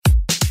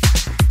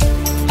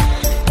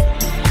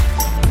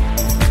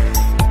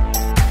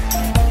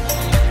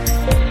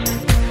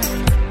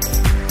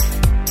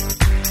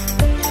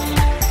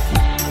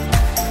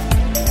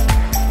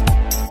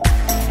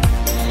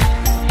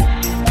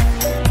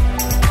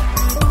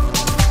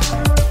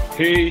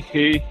Hey.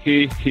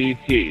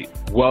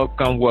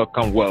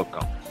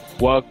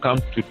 Welcome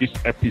to this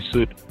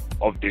episode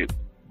of the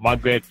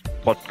Magnet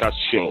Podcast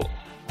Show,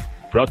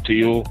 brought to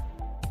you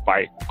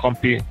by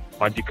Compy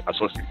Magic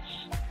Associates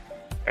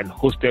and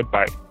hosted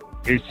by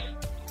its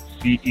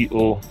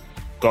CEO,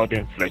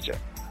 Gordon Fletcher.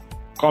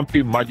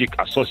 Compy Magic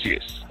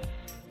Associates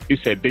is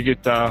a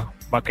digital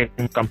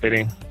marketing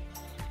company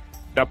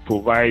that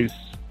provides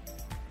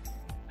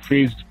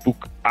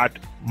Facebook ad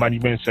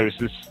management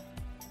services,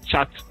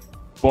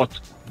 chatbot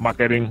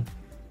marketing,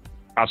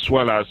 as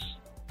well as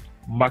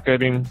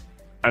marketing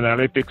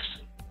analytics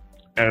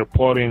and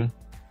reporting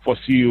for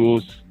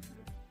CEOs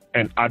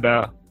and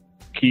other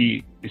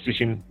key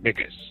decision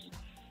makers.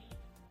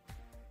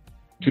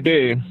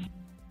 Today,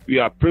 we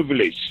are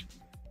privileged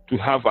to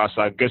have as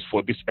our guest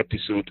for this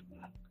episode,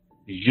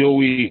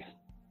 Joey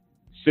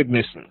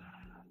Sigurdsson,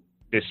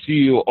 the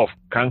CEO of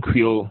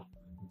Crankville,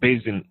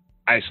 based in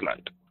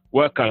Iceland.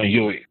 Welcome,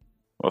 Joey.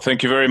 Well,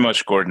 thank you very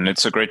much, Gordon.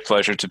 It's a great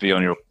pleasure to be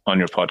on your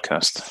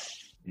podcast.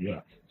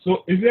 Yeah.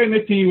 So is there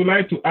anything you would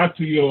like to add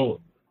to your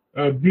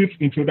brief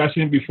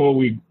introduction before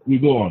we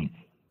go on?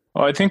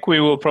 Well, I think we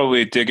will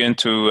probably dig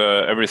into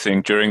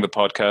everything during the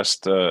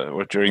podcast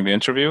or during the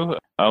interview.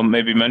 I'll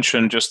maybe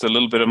mention just a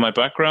little bit of my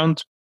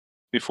background.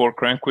 Before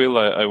Crankville,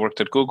 I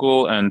worked at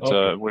Google and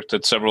worked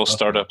at several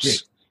startups.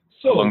 Great.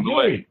 So,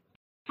 Joey,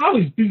 how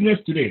is business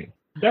today?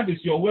 That is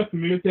your work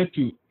related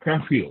to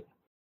Crankville.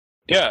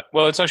 Yeah,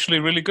 well, it's actually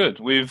really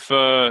good. We've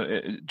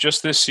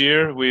just this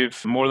year,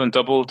 we've more than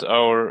doubled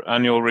our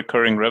annual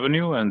recurring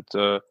revenue and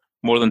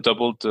more than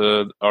doubled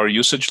our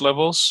usage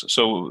levels.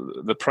 So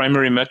the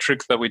primary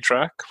metric that we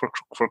track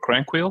for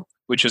Crankville,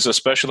 which is a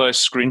specialized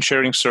screen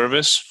sharing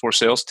service for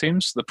sales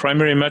teams, the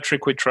primary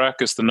metric we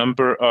track is the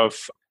number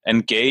of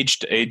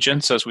engaged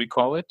agents, as we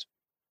call it.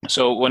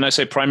 So when I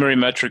say primary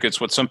metric,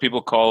 it's what some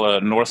people call a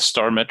North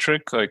Star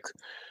metric, like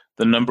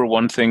the number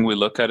one thing we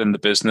look at in the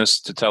business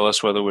to tell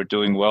us whether we're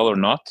doing well or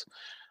not.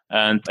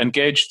 And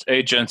engaged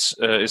agents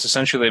is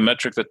essentially a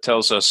metric that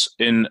tells us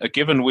in a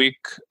given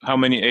week how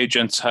many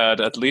agents had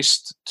at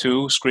least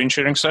 2 screen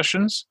sharing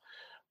sessions.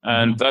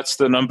 And that's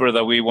the number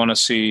that we want to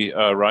see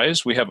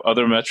rise. We have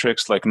other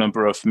metrics like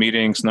number of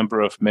meetings, number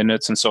of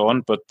minutes, and so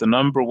on. But the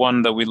number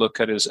one that we look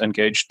at is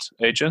engaged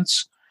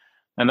agents.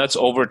 And that's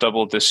over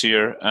doubled this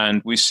year.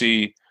 And we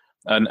see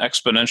an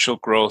exponential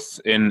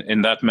growth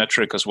in that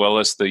metric as well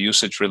as the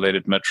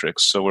usage-related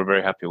metrics. So we're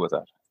very happy with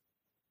that.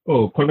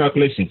 Oh,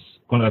 congratulations.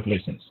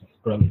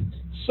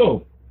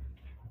 So,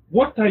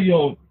 what are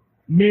your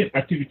main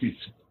activities?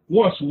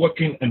 What's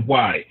working and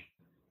why?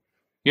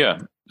 Yeah.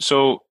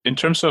 So in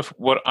terms of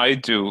what I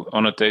do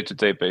on a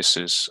day-to-day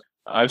basis,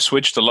 I've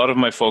switched a lot of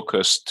my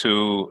focus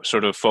to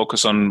sort of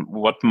focus on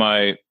what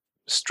my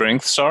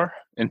strengths are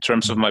in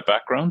terms of my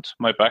background.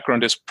 My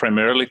background is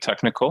primarily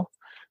technical.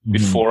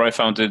 Before I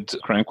founded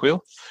Crankville.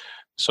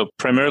 So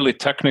primarily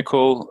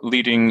technical,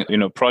 leading,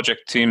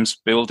 project teams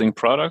building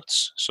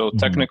products. So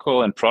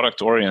technical and product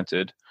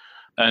oriented.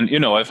 And,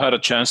 I've had a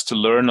chance to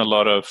learn a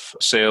lot of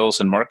sales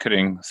and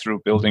marketing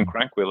through building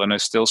Crankville, and I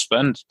still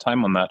spend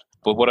time on that.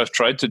 But what I've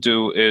tried to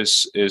do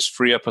is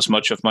free up as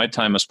much of my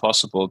time as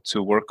possible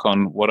to work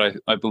on what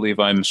I believe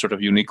I'm sort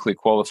of uniquely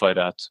qualified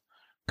at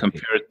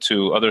compared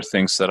to other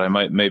things that I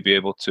may be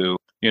able to,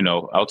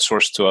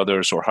 outsource to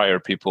others or hire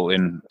people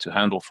in to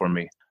handle for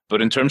me.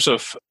 But in terms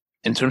of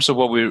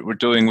what we're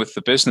doing with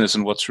the business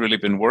and what's really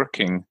been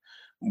working,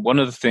 one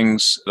of the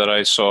things that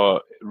I saw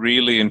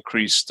really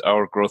increased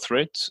our growth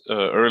rate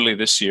early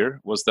this year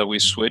was that we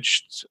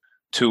switched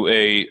to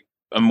a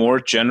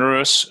more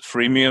generous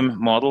freemium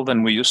model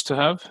than we used to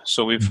have.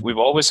 So we've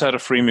always had a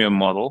freemium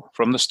model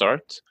from the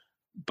start.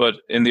 But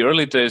in the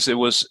early days, the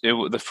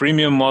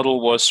freemium model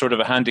was sort of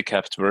a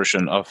handicapped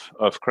version of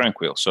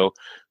Crankville. So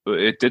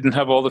it didn't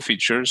have all the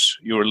features.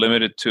 You were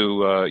limited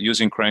to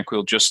using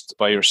Crankville just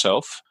by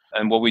yourself.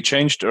 And what we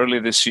changed early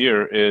this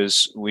year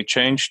is we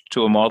changed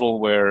to a model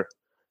where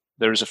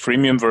there's a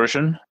freemium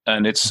version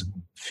and it's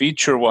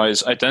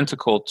feature-wise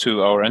identical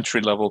to our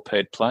entry-level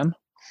paid plan.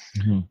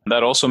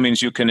 That also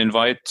means you can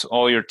invite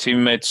all your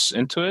teammates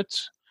into it.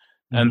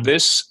 And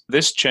this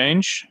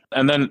change,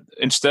 and then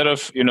instead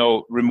of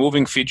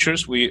removing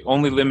features, we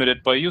only limit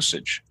it by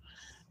usage.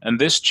 And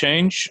this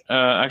change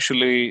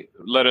actually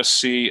let us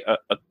see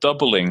a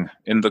doubling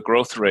in the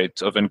growth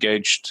rate of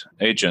engaged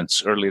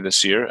agents early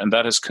this year, and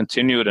that has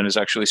continued and is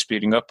actually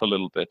speeding up a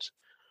little bit.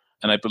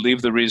 And I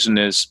believe the reason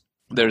is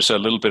there's a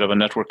little bit of a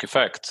network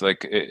effect.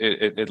 Like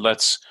it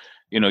lets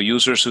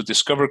users who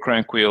discover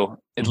Crankville,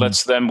 it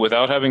lets them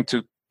without having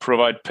to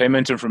provide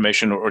payment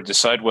information or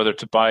decide whether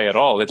to buy at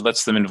all. It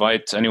lets them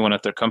invite anyone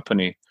at their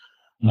company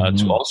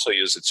to also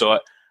use it. So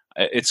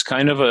it's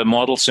kind of a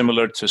model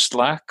similar to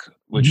Slack,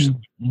 which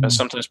has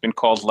sometimes been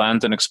called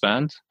land and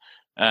expand.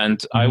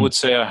 And I would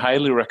say I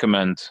highly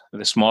recommend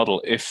this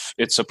model if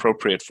it's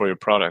appropriate for your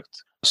product.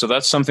 So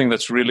that's something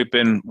that's really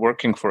been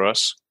working for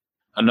us.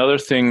 Another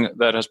thing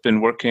that has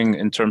been working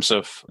in terms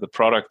of the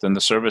product and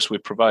the service we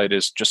provide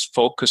is just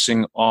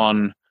focusing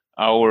on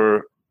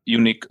our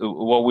unique,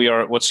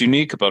 what's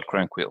unique about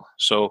Crankwheel.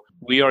 So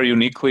we are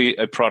uniquely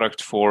a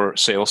product for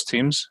sales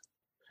teams.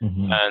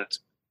 And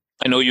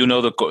I know you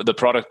know the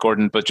product,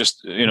 Gordon, but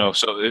just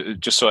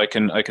so I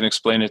can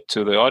explain it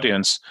to the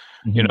audience.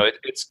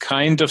 It's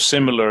kind of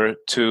similar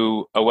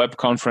to a web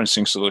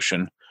conferencing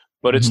solution,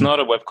 but it's not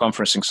a web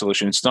conferencing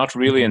solution. It's not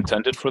really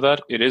intended for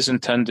that. It is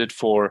intended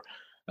for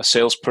a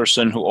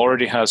salesperson who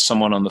already has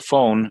someone on the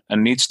phone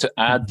and needs to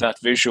add that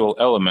visual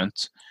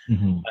element.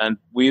 And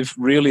we've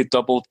really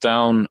doubled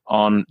down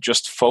on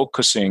just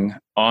focusing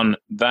on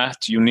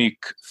that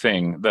unique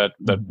thing, that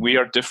we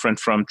are different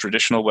from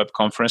traditional web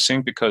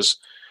conferencing, because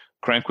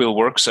Crankwheel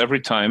works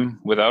every time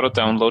without a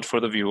download for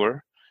the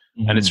viewer.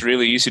 And it's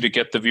really easy to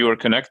get the viewer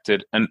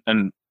connected.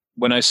 And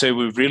when I say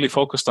we've really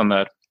focused on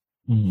that,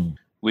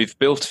 we've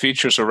built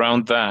features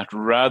around that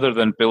rather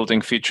than building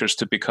features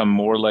to become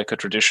more like a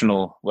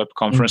traditional web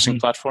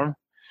conferencing platform.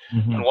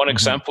 And one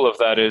example of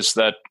that is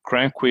that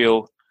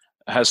Crankwheel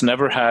has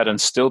never had and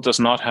still does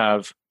not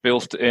have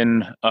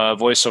built-in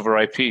voice over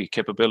IP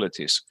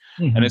capabilities.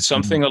 And it's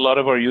something a lot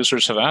of our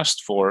users have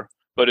asked for,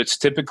 but it's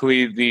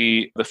typically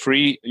the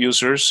free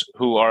users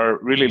who are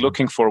really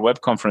looking for a web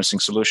conferencing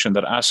solution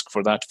that ask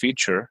for that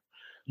feature.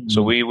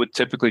 So we would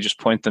typically just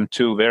point them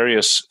to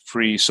various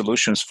free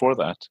solutions for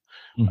that.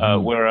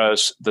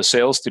 Whereas the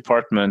sales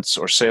departments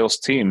or sales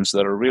teams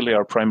that are really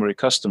our primary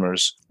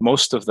customers,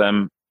 most of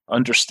them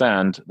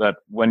understand that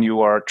when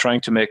you are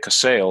trying to make a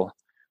sale,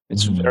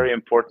 it's very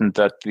important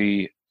that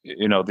the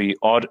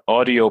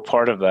audio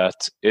part of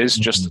that is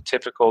just a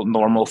typical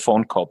normal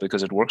phone call,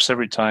 because it works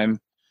every time.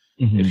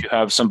 If you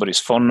have somebody's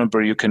phone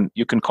number, you can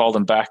call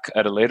them back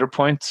at a later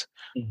point,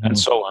 and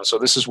so on. So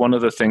this is one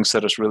of the things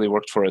that has really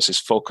worked for us, is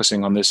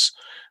focusing on this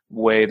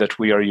way that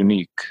we are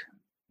unique.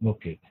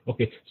 Okay.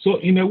 So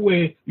in a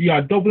way, you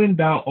are doubling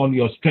down on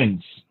your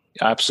strengths.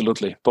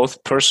 Absolutely,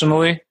 both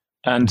personally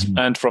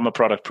and from a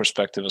product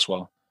perspective as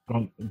well.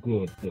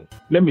 Good.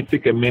 Let me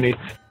take a minute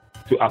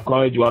to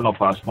acknowledge one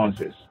of our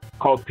sponsors,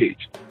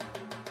 CallPage.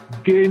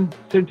 Gain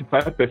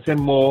 75%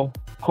 more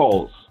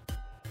calls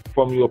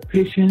from your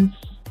patients,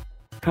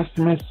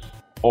 customers,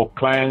 or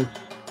clients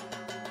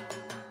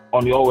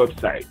on your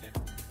website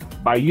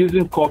by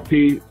using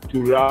CallPage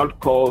to route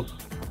calls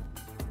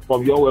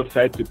from your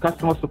website to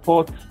customer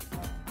support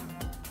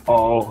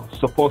or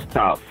support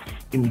staff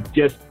in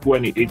just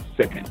 28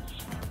 seconds.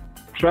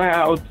 Try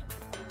out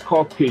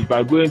CallPage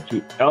by going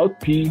to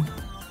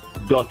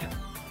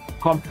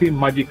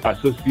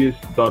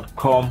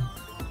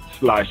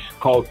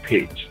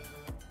lp.compymagicassociates.com/CallPage.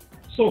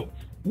 So,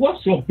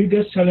 what's your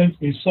biggest challenge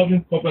in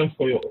solving problems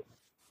for your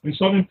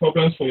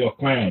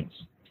clients?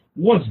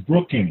 What's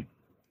broken?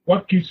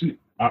 What keeps you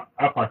up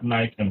at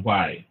night, and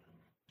why?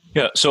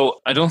 Yeah,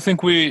 so I don't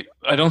think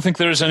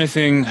there's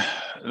anything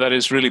that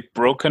is really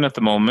broken at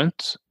the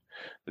moment.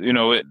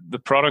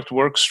 The product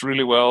works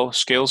really well,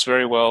 scales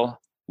very well.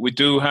 We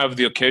do have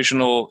the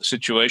occasional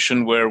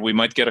situation where we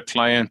might get a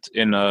client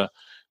in a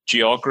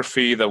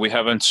geography that we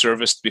haven't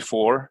serviced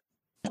before.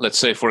 Let's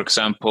say, for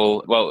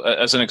example,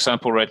 as an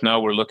example, right now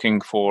we're looking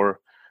for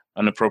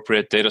an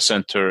appropriate data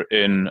center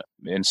in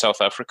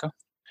South Africa.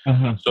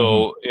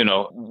 So,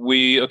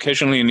 we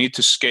occasionally need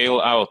to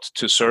scale out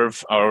to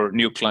serve our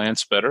new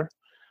clients better.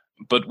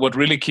 But what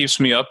really keeps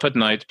me up at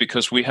night,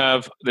 because we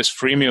have this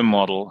freemium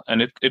model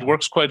and it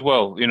works quite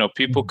well.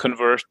 People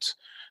convert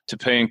to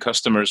paying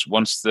customers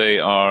once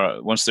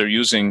they're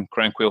using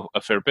Crankwheel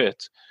a fair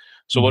bit.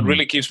 So what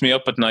really keeps me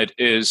up at night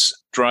is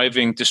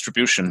driving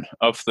distribution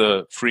of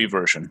the free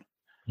version.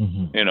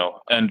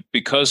 And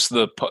because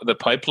the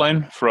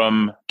pipeline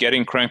from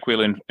getting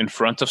Crankwheel in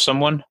front of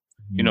someone,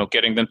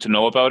 getting them to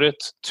know about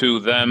it, to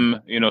them,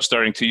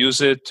 starting to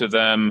use it, to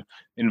them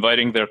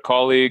inviting their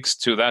colleagues,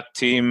 to that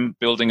team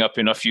building up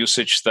enough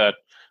usage that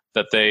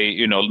they,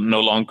 no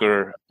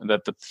longer,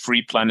 that the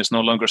free plan is no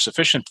longer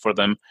sufficient for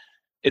them.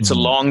 It's a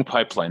long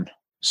pipeline.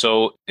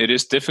 So it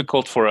is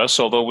difficult for us,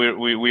 although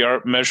we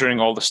are measuring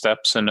all the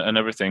steps and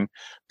everything,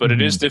 but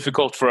it is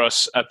difficult for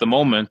us at the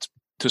moment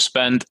to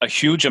spend a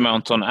huge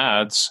amount on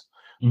ads,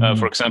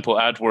 for example,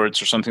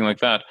 AdWords or something like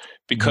that,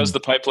 because the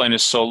pipeline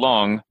is so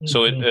long.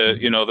 So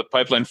the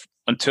pipeline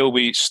until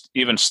we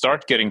even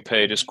start getting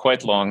paid is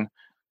quite long,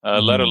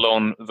 let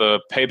alone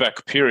the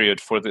payback period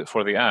for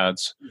the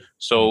ads.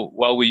 So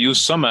while we use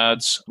some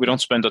ads, we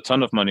don't spend a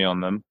ton of money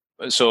on them.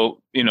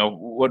 So,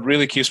 what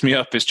really keeps me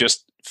up is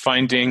just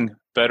finding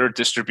better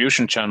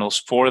distribution channels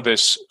for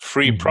this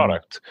free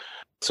product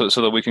so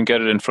that we can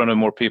get it in front of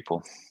more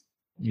people.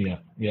 Yeah.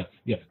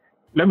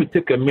 Let me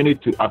take a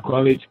minute to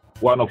acknowledge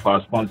one of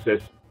our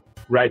sponsors,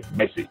 Right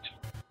Message.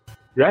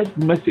 Right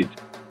Message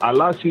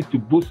allows you to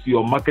boost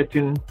your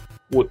marketing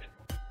with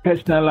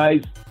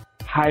personalized,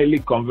 highly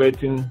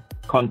converting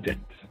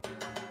content.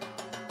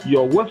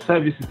 Your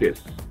website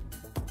visitors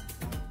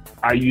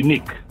are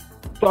unique.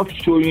 Stop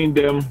showing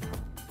them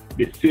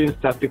the same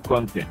static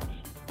content.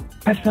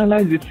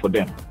 Personalize it for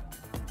them.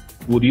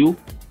 Would you?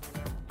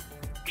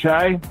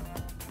 Try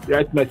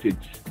Right Message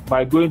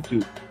by going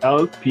to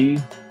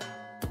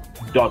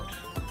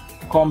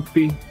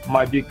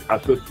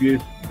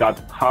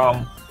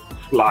lp.compymagicassociates.com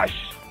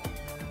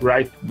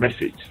write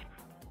message.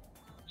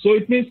 So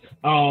it means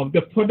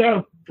the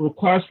product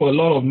requires for a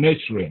lot of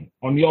nurturing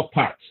on your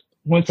part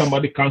when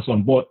somebody comes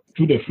on board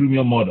through the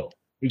freemium model.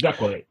 Is that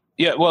correct?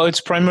 Yeah, well,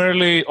 it's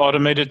primarily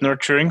automated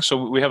nurturing.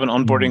 So we have an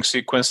onboarding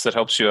sequence that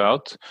helps you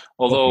out.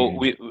 Although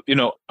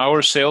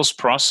our sales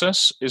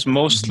process is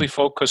mostly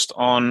focused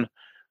on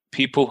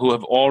people who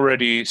have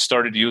already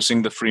started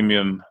using the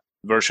freemium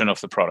version of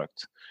the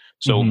product.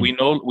 So we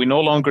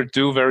no longer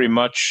do very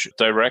much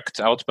direct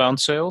outbound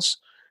sales.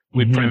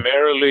 We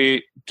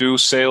primarily do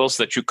sales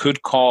that you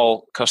could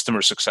call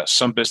customer success.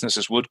 Some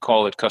businesses would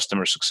call it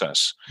customer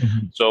success.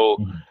 So,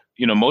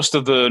 most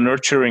of the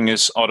nurturing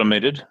is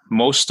automated.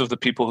 Most of the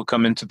people who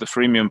come into the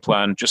freemium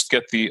plan just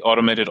get the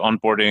automated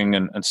onboarding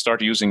and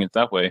start using it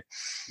that way.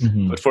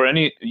 But for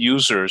any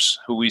users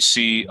who we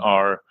see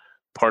are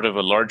part of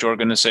a large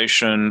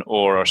organization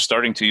or are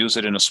starting to use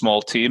it in a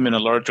small team in a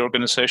large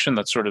organization,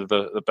 that's sort of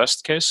the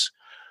best case.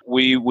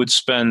 We would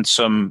spend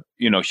some,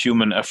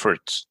 human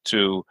effort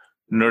to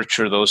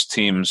nurture those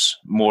teams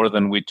more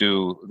than we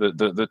do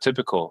the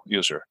typical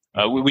user.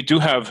 We do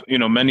have,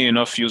 many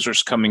enough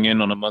users coming in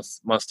on a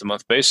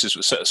month-to-month basis,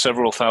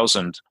 several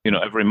thousand,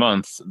 every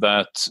month,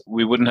 that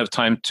we wouldn't have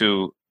time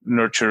to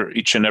nurture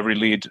each and every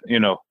lead,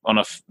 on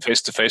a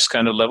face-to-face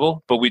kind of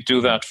level. But we do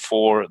that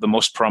for the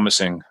most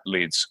promising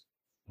leads.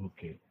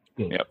 Okay,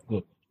 good,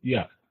 good.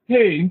 Yeah.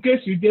 Hey, in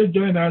case you just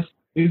joined us,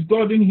 it's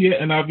Gordon here,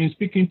 and I've been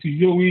speaking to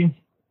Joey,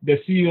 the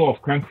CEO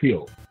of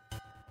Crankhill.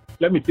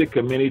 Let me take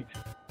a minute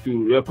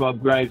to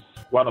recognize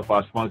one of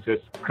our sponsors,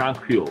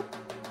 Crankhill.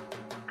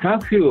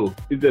 Crankhill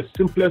is the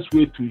simplest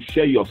way to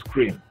share your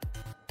screen.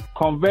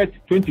 Convert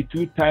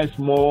 22 times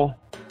more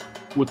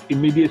with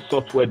immediate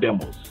software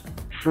demos.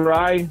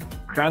 Try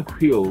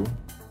Crankhill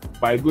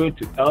by going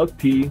to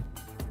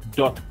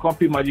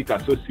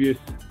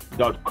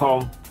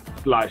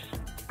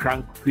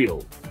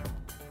lt.compymagicAssociates.com/Crankhill.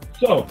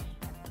 So,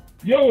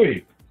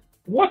 Joey,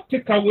 what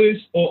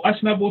takeaways or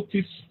actionable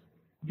tips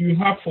do you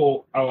have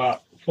for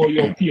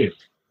your peers?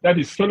 That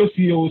is fellow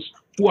CEOs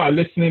who are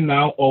listening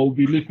now or will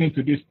be listening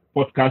to this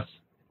podcast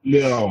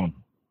later on.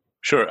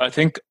 Sure. I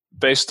think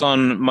based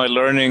on my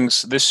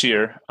learnings this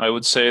year, I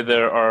would say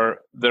there are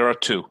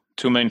two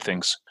main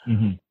things.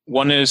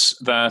 One is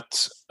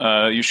that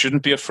you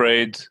shouldn't be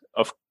afraid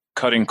of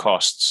cutting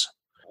costs.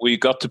 We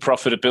got to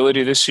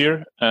profitability this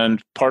year,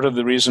 and part of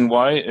the reason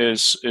why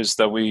is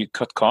that we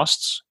cut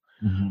costs.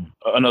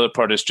 Another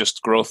part is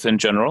just growth in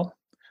general.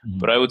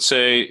 But I would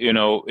say,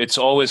 it's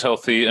always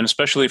healthy, and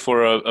especially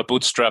for a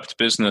bootstrapped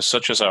business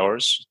such as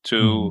ours,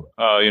 to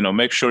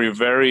make sure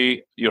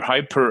you're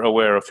hyper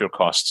aware of your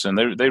costs, and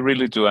they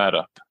really do add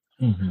up.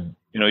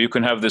 You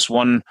can have this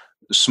one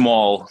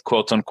small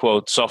quote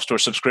unquote software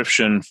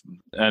subscription,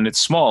 and it's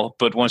small,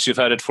 but once you've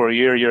had it for a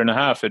year and a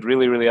half, it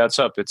really, really adds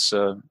up. It's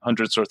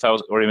hundreds or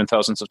thousands or even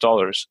thousands of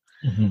dollars.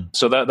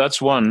 So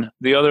that's one.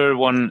 The other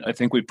one I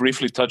think we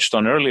briefly touched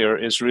on earlier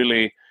is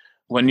really,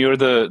 when you're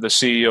the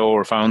CEO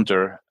or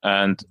founder,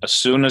 and as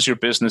soon as your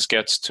business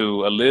gets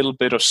to a little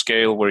bit of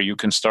scale where you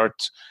can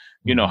start,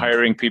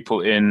 hiring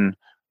people in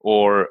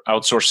or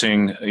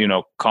outsourcing,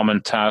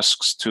 common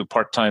tasks to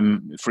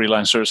part-time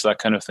freelancers, that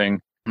kind of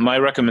thing. My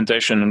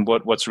recommendation, and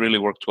what's really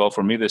worked well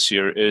for me this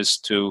year, is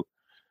to,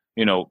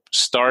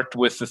 start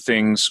with the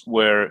things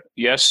where,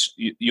 yes,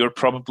 you're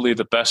probably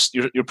the best.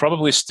 You're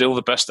probably still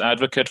the best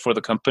advocate for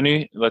the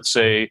company. Let's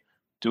say,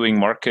 doing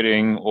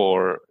marketing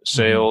or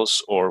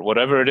sales or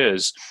whatever it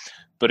is.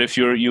 But if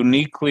you're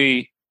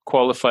uniquely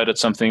qualified at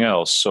something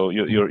else, so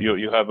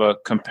you have a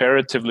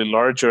comparatively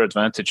larger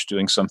advantage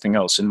doing something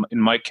else. In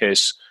my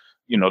case,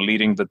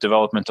 leading the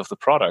development of the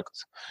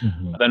product,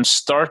 then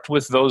start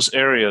with those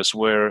areas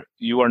where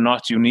you are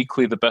not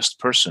uniquely the best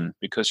person,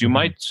 because you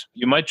might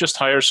just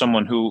hire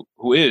someone who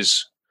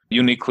is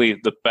uniquely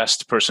the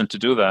best person to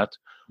do that,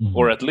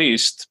 or at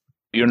least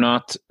you're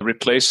not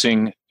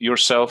replacing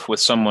yourself with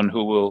someone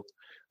who will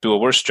do a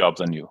worse job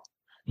than you.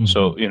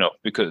 So,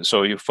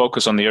 so you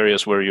focus on the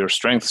areas where your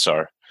strengths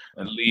are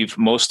and leave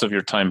most of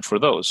your time for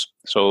those.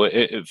 So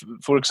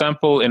for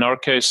example, in our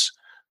case,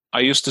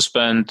 I used to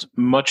spend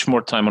much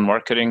more time on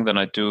marketing than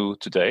I do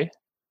today.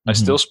 I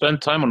still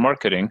spend time on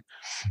marketing,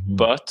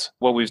 but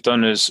what we've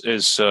done is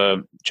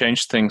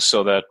change things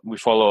so that we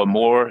follow a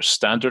more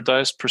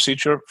standardized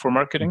procedure for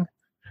marketing.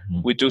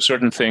 We do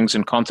certain things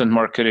in content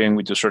marketing.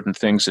 We do certain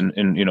things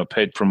in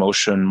paid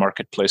promotion,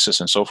 marketplaces,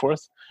 and so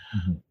forth.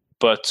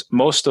 But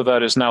most of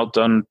that is now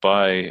done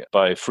by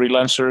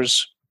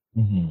freelancers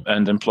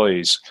and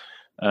employees.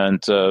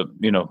 And,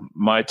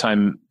 my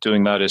time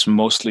doing that is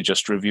mostly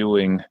just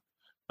reviewing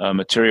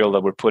material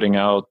that we're putting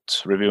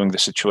out, reviewing the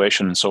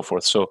situation and so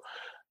forth. So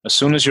as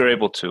soon as you're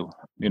able to,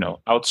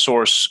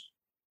 outsource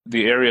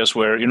the areas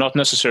where you're not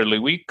necessarily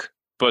weak,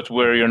 but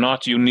where you're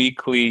not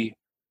uniquely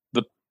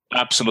the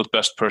absolute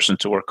best person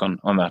to work on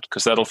that,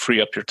 because that'll free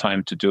up your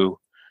time to do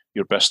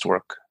your best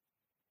work.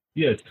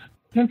 Yes.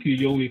 Thank you,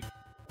 Joey.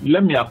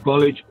 Let me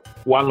acknowledge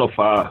one of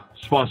our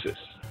sponsors,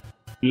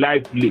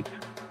 LiveLeap,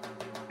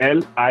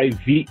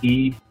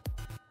 LiveLeap,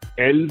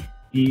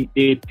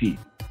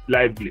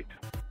 LiveLeap.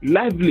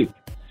 LiveLeap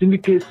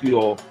syndicates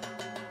your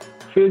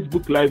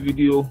Facebook live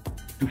video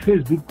to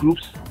Facebook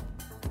groups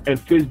and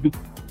Facebook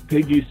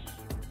pages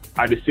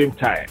at the same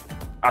time,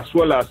 as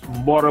well as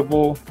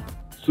multiple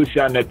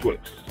social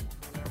networks.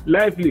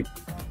 LiveLeap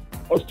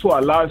also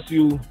allows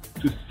you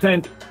to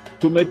send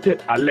automated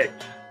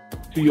alerts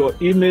to your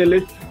email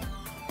list,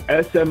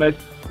 SMS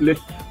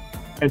list,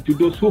 and to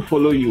those who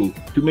follow you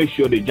to make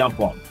sure they jump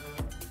on.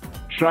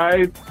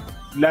 Try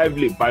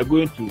LiveLeap by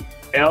going to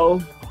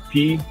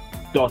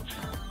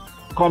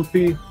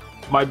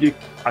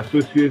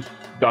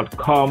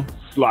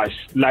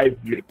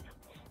lp.compymagicassociates.com/LiveLeap.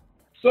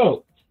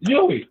 So,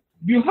 Joey,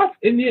 do you have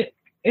any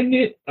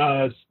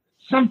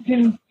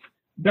something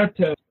that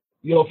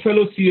your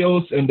fellow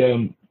CEOs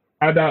and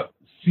other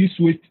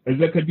C-suite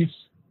executives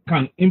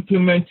can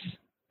implement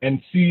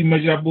and see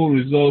measurable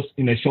results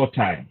in a short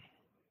time?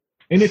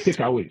 Any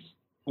takeaways?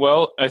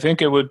 Well, I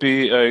think it would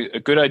be a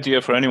good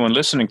idea for anyone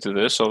listening to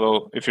this,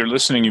 although if you're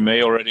listening,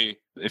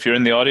 if you're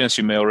in the audience,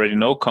 you may already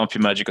know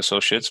CompuMagic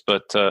Associates,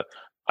 but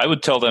I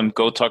would tell them,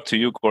 go talk to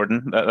you,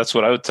 Gordon. That's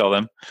what I would tell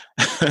them.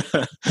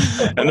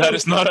 And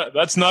that's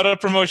not a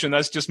promotion.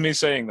 That's just me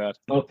saying that.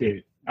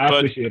 Okay. I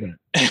appreciate it.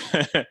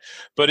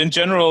 But in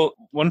general,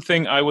 one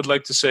thing I would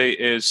like to say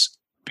is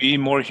be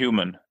more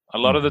human. A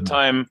lot of the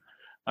time,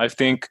 I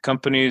think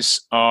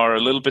companies are a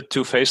little bit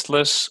too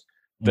faceless.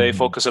 They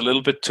focus a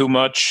little bit too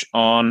much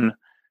on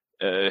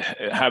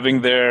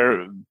having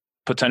their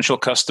potential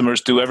customers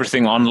do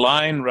everything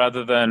online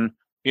rather than,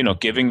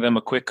 giving them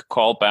a quick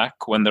call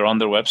back when they're on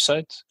their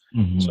website.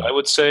 So I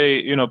would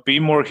say, be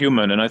more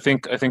human. And I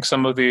think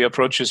some of the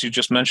approaches you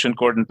just mentioned,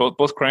 Gordon,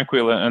 both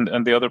Crankwheel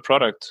and the other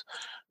product,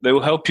 they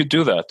will help you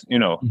do that.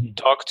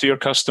 Talk to your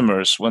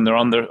customers when they're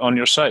on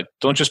your site.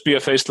 Don't just be a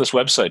faceless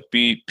website.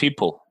 Be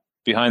people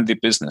behind the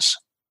business.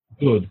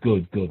 Good.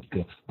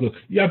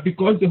 Yeah,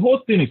 because the whole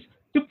thing is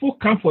people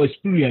come for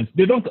experience.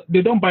 They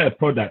don't buy a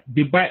product.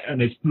 They buy an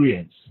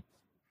experience.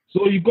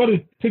 So you got to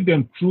take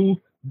them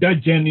through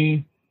that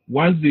journey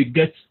once they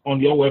get on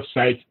your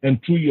website and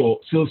through your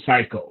sales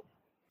cycle.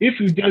 If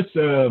you just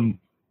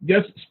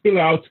spill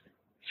out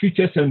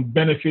features and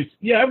benefits,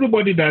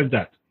 everybody does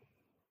that.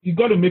 You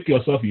got to make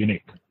yourself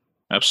unique.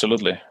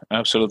 Absolutely.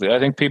 I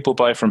think people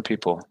buy from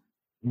people.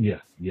 Yeah.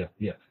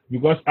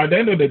 Because at the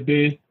end of the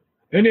day,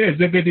 any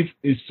executive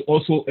is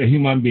also a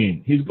human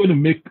being. He's going to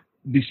make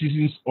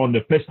decisions on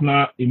the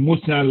personal,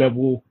 emotional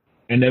level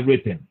and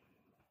everything.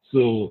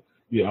 So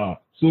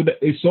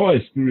it's all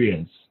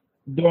experience.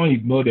 Don't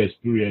ignore the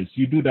experience.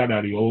 You do that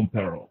at your own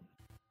peril.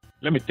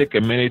 Let me take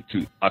a minute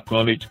to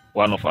acknowledge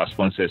one of our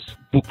sponsors,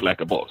 Book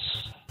Like a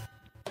Boss.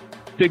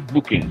 Take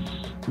bookings,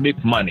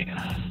 make money,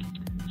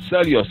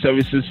 sell your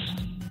services,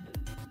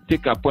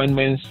 take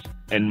appointments,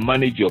 and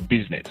manage your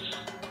business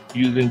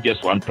using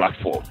just one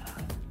platform.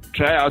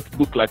 Try out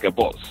Book Like a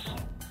Boss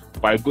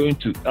by going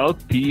to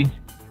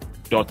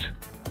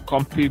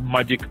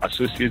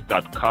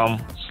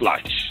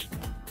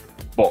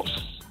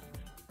lp.compymagicassociates.com/boss.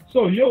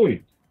 So,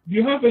 Joey, do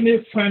you have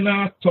any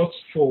final thoughts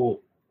for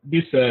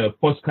this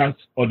podcast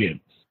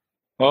audience?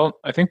 Well,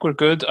 I think we're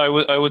good. I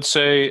would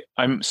say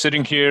I'm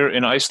sitting here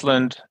in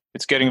Iceland.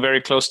 It's getting very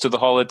close to the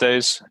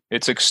holidays.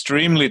 It's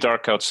extremely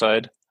dark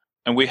outside.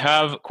 And we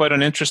have quite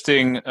an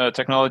interesting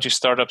technology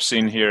startup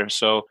scene here.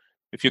 So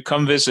if you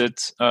come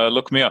visit,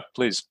 look me up,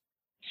 please.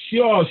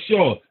 Sure.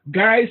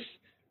 Guys,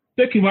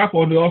 take him up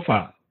on the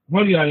offer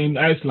when you are in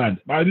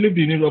Iceland. I lived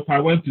in Europe. I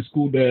went to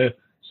school there.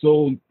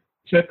 So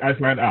check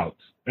Iceland out.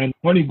 And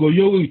when you go,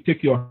 you will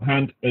take your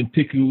hand and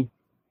take you,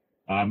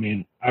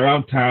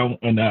 around town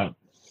and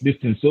this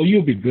thing. So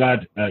you'll be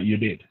glad you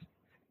did.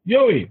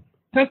 Joey,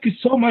 thank you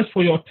so much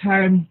for your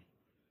time.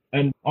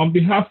 And on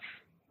behalf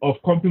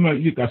of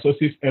CompuMagic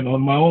Associates and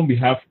on my own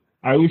behalf,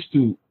 I wish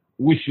you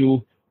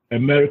a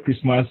Merry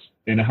Christmas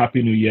and a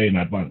Happy New Year in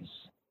advance.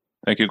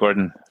 Thank you,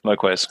 Gordon.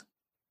 Likewise.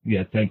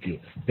 Yeah, thank you.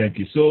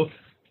 So,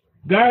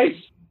 guys,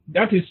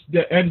 that is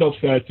the end of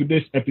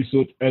today's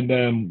episode.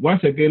 And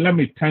once again, let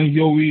me thank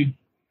Joey,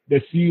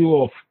 the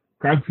CEO of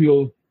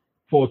Crankwheel,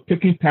 for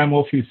taking time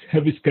off his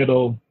heavy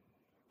schedule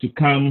to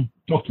come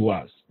talk to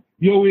us.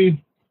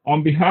 Joey,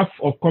 on behalf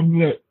of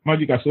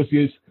CompuMagic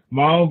Associates,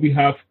 my own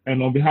behalf,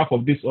 and on behalf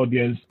of this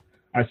audience,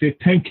 I say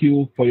thank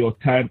you for your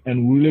time,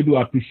 and we really do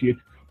appreciate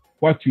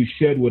what you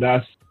shared with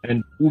us.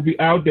 And we'll be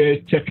out there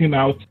checking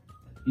out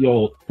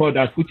your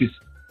product, which is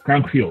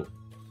Crankwheel.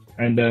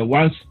 And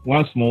once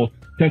more,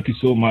 thank you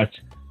so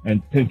much,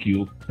 and thank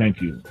you.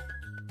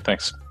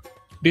 Thanks.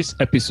 This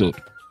episode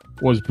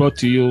was brought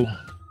to you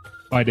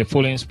by the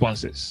following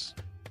sponsors: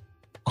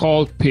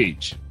 Call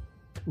Page,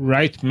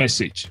 Write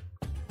Message,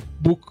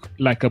 Book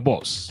Like a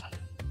Boss,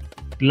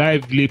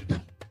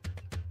 LiveLeap,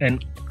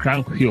 and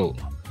Crankwheel.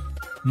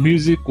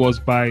 Music was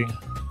by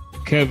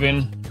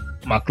Kevin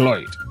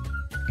MacLeod.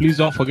 Please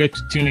don't forget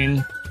to tune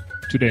in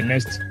to the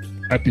next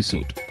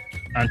episode.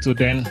 Until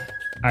then,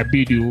 I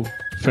bid you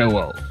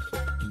farewell.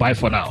 Bye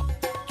for now.